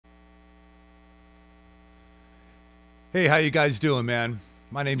Hey, how you guys doing, man?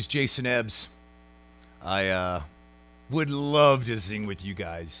 My name's Jason Ebbs. I would love to sing with you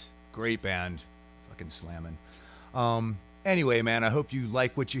guys. Great band. Fucking slamming. Anyway, man, I hope you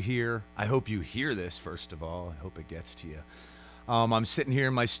like what you hear. I hope you hear this, first of all. I hope it gets to you. I'm sitting here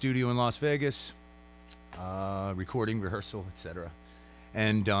in my studio in Las Vegas, recording, rehearsal, etc.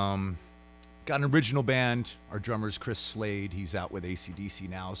 And got an original band. Our drummer's Chris Slade. He's out with AC/DC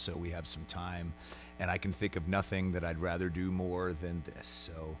now, so we have some time. And I can think of nothing that I'd rather do more than this.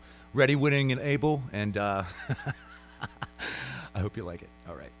 So, ready, willing, and able. And I hope you like it.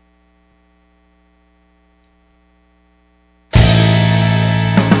 All right.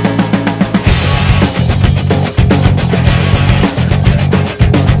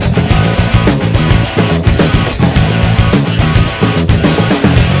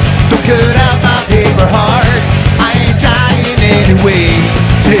 Don't cut out my paper heart. I ain't dying anyway.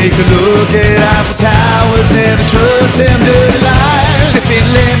 Take a look at Eiffel Towers, never trust them dirty lies. Sipping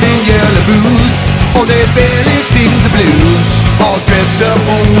lemon yellow booze, all their belly sings the blues. All dressed up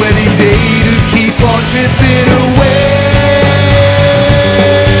on wedding day to keep on tripping away.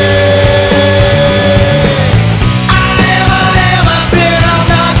 I said I'm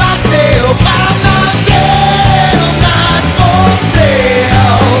not myself. I'm not dead, I'm not for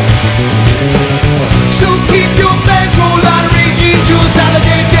sale. So keep your bankroll lottery, eat your salad.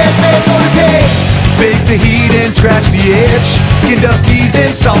 Bake the heat and scratch the itch. Skinned up knees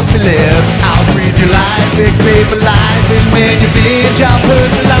and salty lips. I'll breathe your life, fix paper life. And when you binge, I'll purge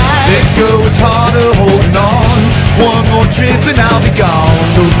your life. Let's go, it's harder holding on. One more trip and I'll be gone.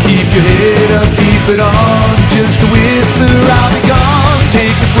 So keep your head up, keep it on. Just a whisper, I'll be gone.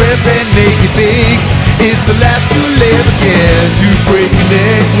 Take a breath and make it big. It's the last you'll ever get. To break your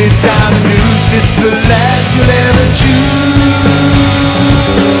neck with diamond noose. It's the last you'll ever choose.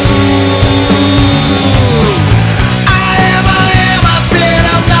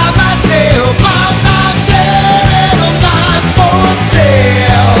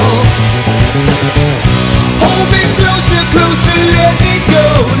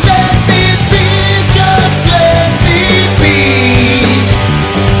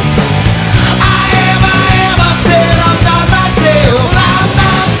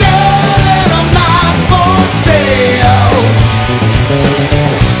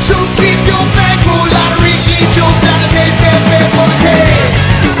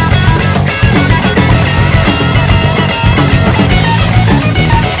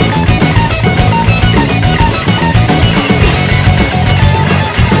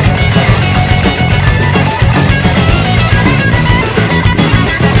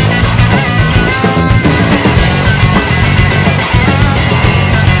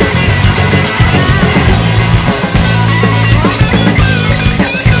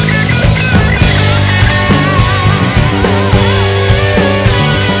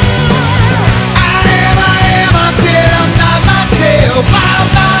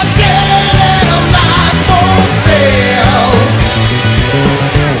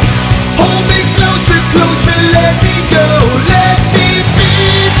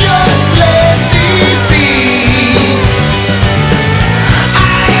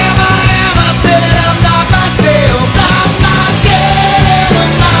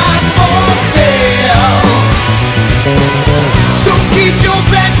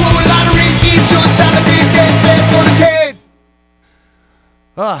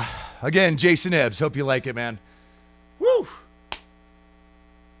 Again, Jason Ebbs. Hope you like it, man. Woo!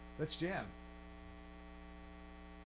 Let's jam.